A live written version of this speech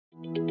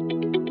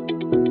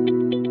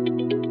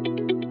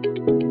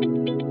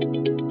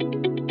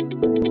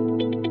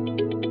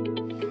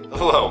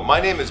Hello, my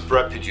name is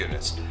Brett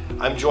Pajunas.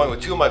 I'm joined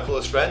with two of my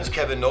close friends,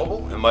 Kevin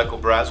Noble and Michael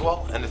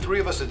Braswell, and the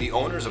three of us are the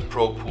owners of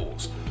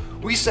ProPools.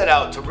 We set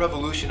out to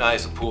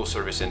revolutionize the pool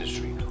service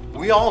industry.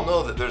 We all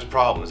know that there's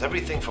problems,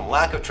 everything from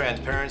lack of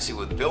transparency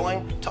with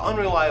billing to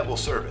unreliable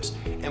service,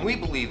 and we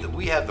believe that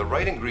we have the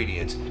right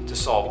ingredients to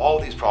solve all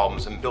these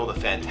problems and build a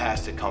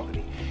fantastic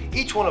company.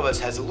 Each one of us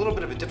has a little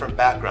bit of a different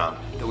background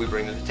that we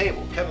bring to the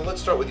table. Kevin,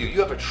 let's start with you. You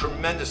have a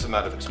tremendous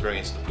amount of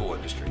experience in the pool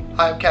industry.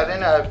 Hi, I'm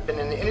Kevin. I've been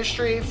in the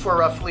industry for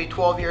roughly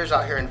 12 years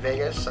out here in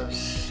Vegas. I've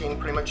seen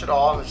pretty much it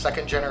all. I'm a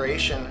second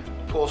generation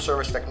pool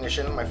service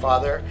technician. My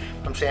father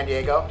from San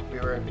Diego. We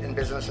were in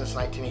business since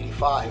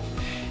 1985.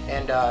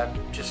 And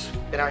just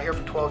been out here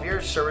for 12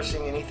 years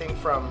servicing anything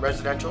from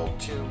residential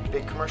to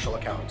big commercial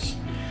accounts.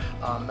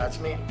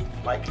 That's me,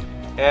 Mike.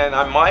 And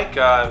I'm Mike.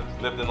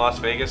 Lived in Las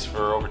Vegas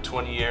for over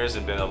 20 years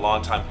and been a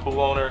long-time pool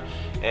owner.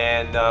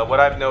 And what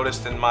I've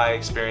noticed in my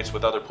experience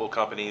with other pool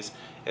companies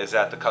is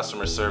that the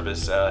customer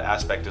service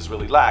aspect is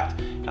really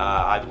lacked.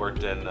 I've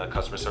worked in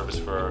customer service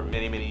for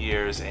many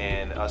years,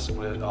 and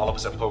all of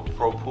us at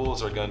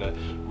ProPools are going to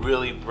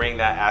really bring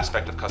that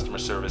aspect of customer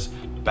service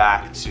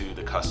back to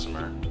the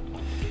customer.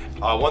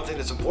 One thing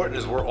that's important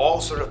is we're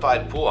all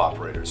certified pool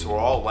operators, so we're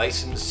all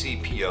licensed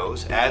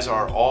CPOs, as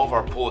are all of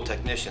our pool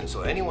technicians.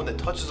 So anyone that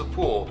touches a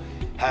pool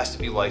has to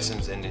be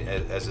licensed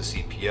as a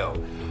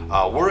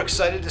CPO. We're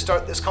excited to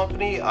start this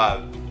company.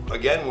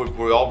 Again,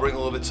 we all bring a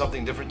little bit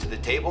something different to the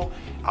table.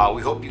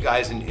 We hope you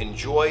guys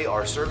enjoy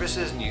our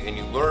services and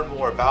you learn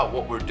more about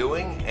what we're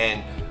doing,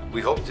 and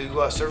we hope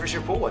to service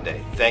your pool one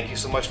day. Thank you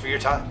so much for your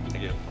time.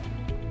 Thank you.